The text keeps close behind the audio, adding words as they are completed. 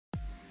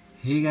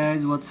Hey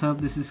guys, what's up?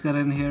 This is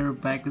Karan here,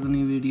 back with a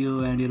new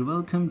video, and you're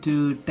welcome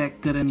to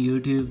Tech Karan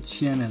YouTube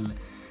channel.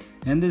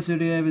 In this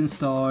video I've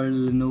installed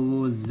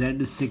Lenovo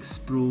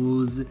Z6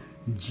 Pro's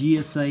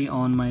GSI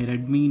on my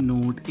Redmi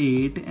Note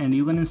 8, and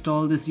you can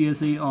install this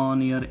GSI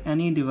on your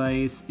any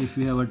device if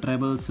you have a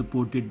travel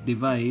supported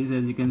device.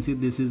 As you can see,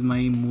 this is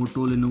my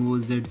Moto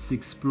Lenovo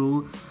Z6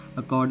 Pro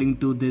according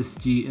to this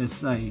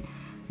GSI.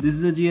 This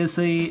is a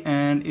GSI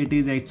and it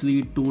is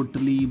actually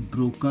totally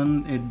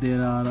broken.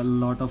 There are a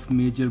lot of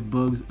major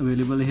bugs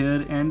available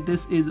here, and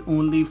this is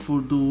only for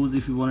those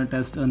if you want to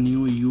test a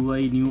new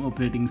UI, new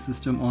operating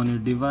system on your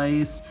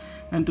device,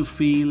 and to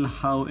feel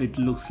how it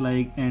looks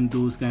like and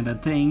those kind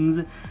of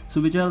things.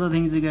 So which are the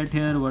things you get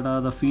here, what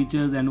are the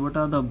features, and what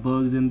are the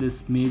bugs in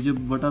this major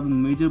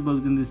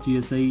bugs in this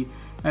GSI?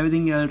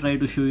 Everything I'll try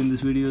to show you in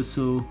this video,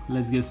 so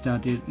let's get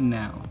started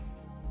now.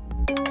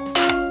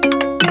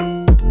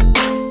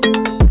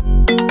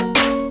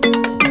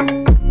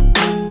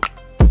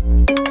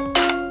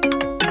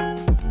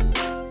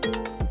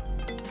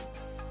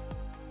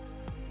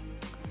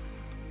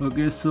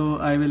 Okay, so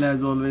I will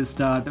as always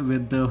start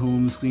with the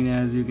home screen.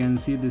 As you can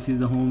see, this is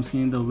the home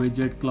screen. The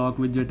widget, clock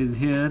widget is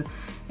here,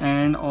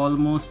 and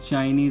almost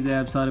Chinese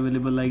apps are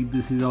available. Like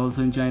this is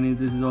also in Chinese,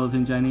 this is also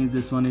in Chinese,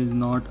 this one is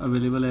not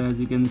available. As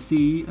you can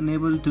see,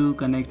 unable to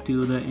connect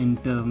to the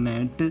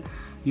internet.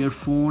 Your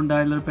phone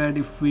dialer pad,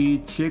 if we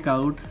check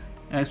out,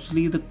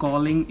 actually the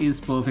calling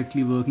is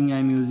perfectly working.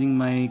 I'm using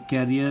my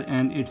carrier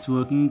and it's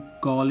working.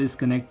 Call is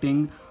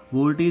connecting.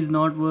 VoLTE is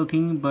not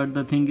working, but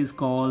the thing is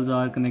calls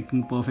are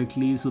connecting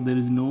perfectly, so there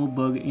is no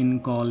bug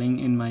in calling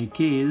in my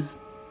case.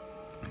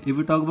 If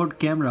we talk about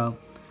camera,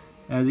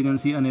 as you can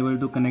see, unable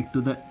to connect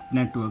to the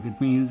network.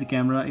 It means the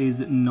camera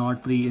is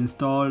not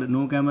pre-installed.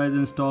 No camera is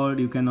installed,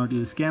 you cannot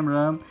use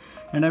camera.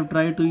 And I've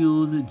tried to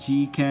use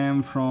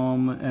Gcam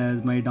from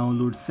as my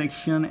download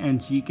section,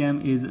 and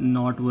Gcam is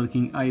not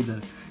working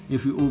either.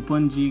 If you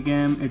open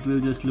Gcam, it will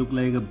just look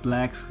like a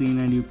black screen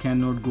and you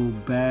cannot go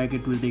back.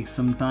 It will take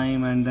some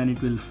time and then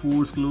it will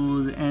force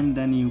close, and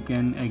then you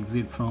can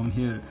exit from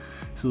here.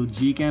 So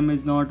Gcam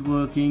is not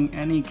working,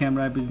 any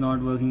camera app is not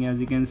working.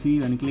 As you can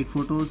see, when you click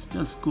photos,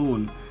 just go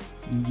on.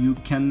 You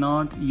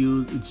cannot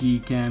use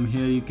Gcam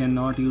here, you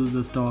cannot use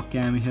the stock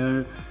cam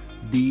here.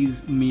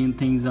 These main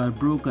things are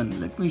broken.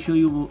 Let me show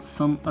you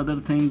some other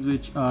things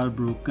which are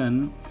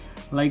broken.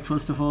 Like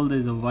first of all,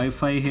 there's a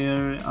Wi-Fi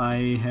here.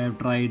 I have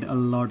tried a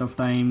lot of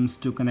times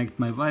to connect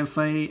my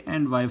Wi-Fi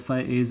and Wi-Fi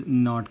is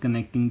not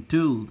connecting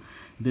too.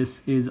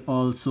 This is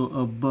also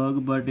a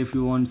bug, but if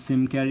you want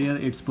SIM carrier,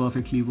 it's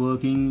perfectly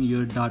working.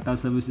 Your data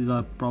services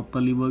are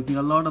properly working.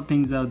 A lot of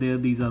things are there,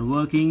 these are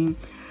working.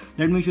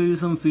 Let me show you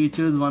some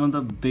features. One of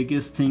the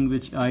biggest thing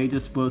which I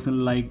just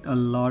personally liked a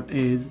lot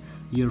is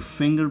your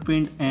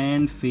fingerprint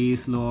and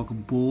face lock.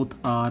 Both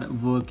are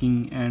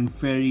working and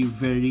very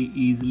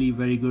easily,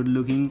 very good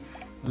looking.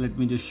 Let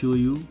me just show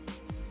you.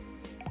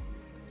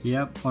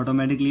 Yep,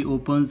 automatically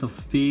opens. The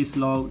face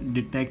lock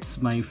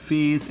detects my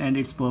face and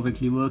it's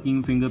perfectly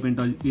working.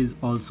 Fingerprint is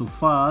also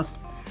fast.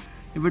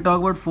 If we talk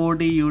about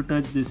 4D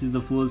U-Touch, this is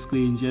the full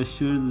screen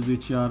gestures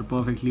which are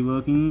perfectly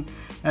working.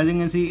 As you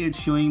can see, it's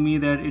showing me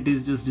that it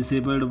is just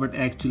disabled, but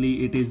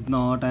actually it is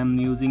not. I'm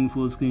using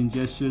full screen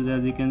gestures.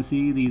 As you can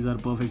see, these are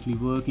perfectly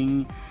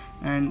working,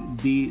 and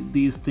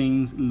these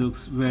things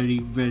looks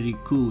very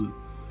cool.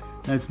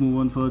 Let's move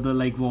on further.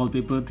 Like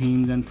wallpaper,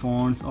 themes and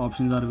fonts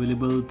options are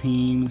available.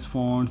 Themes,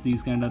 fonts,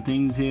 these kind of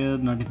things here.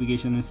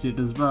 Notification and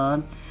status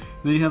bar,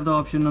 where you have the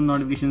option on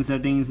notification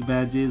settings,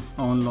 badges,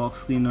 on lock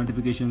screen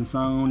notification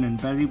sound,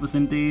 and battery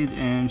percentage,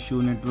 and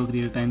show network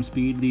real-time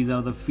speed. These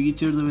are the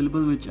features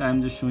available which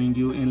I'm just showing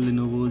you in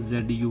Lenovo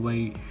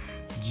ZUI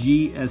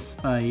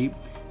GSI.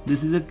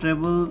 This is a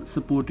travel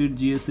supported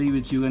GSI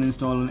which you can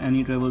install on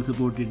any travel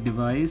supported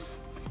device.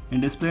 In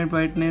display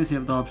brightness, you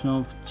have the option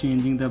of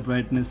changing the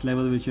brightness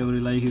level, whichever you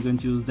like, you can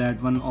choose that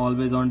one.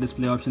 Always on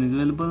display option is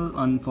available.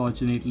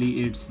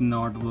 Unfortunately, it's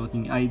not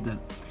working either.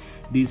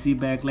 DC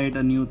backlight,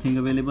 a new thing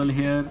available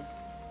here.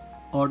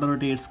 Auto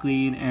rotate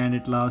screen, and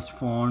at last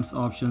fonts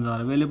options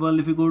are available.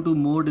 If you go to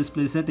more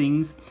display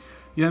settings,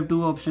 you have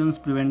two options: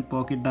 prevent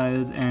pocket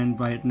dials and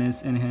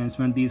brightness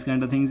enhancement. These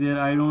kind of things here,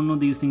 I don't know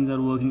these things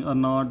are working or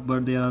not,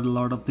 but there are a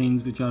lot of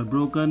things which are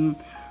broken,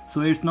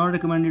 so it's not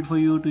recommended for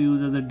you to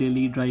use as a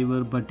daily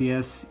driver. But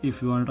yes,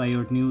 if you want to try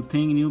out new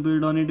thing, new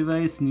build on your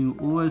device, new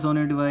OS on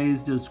your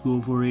device, just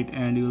go for it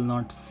and you will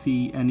not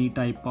see any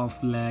type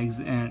of lags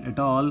and at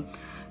all,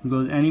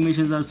 because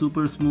animations are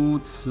super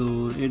smooth.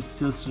 So it's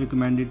just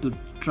recommended to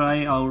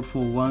try out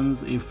for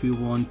once if you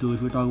want to.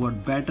 If we talk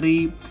about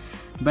battery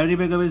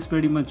backup is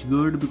pretty much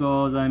good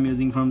because I'm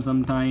using from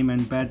some time,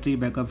 and battery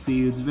backup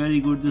feels very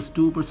good. Just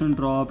 2%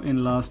 drop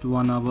in last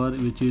 1 hour,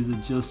 which is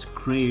just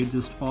great,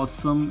 just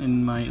awesome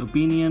in my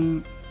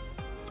opinion.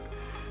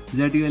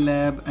 ZUI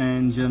lab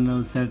and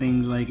journal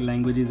settings like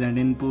languages and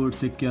input,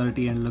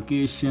 security and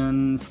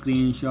location,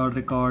 screenshot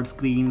record,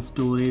 screen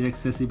storage,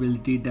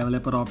 accessibility,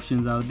 developer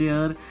options are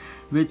there.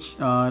 which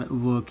are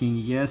working.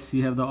 Yes,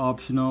 you have the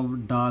option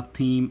of dark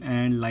theme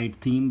and light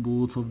theme.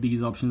 Both of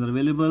these options are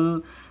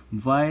available.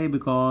 Why?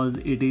 Because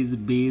it is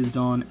based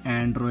on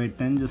Android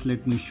 10. Just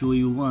let me show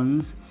you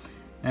once.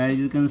 As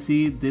you can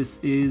see, this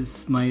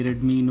is my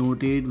Redmi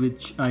Note 8,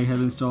 which I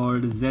have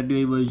installed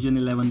ZUI version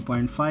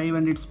 11.5,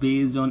 and it's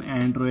based on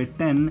Android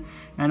 10.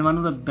 And one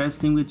of the best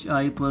thing which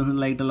I personally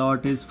liked a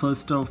lot is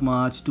 1st of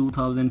March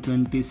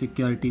 2020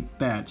 security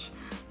patch.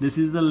 This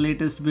is the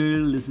latest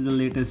build, this is the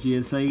latest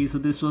GSI. So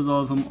this was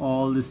all from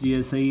all this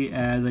GSI.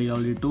 As I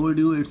already told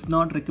you, it's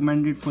not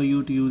recommended for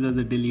you to use as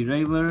a daily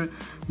driver,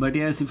 but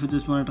yes, if you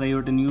just want to try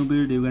out a new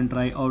build, you can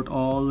try out.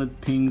 All the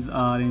things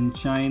are in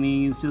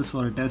Chinese just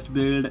for a test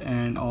build,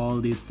 and all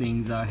these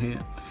things are here.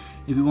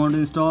 If you want to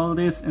install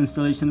this,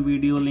 installation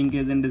video link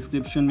is in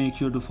description. Make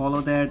sure to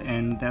follow that,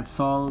 and that's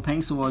all.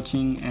 Thanks for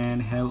watching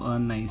and have a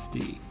nice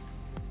day.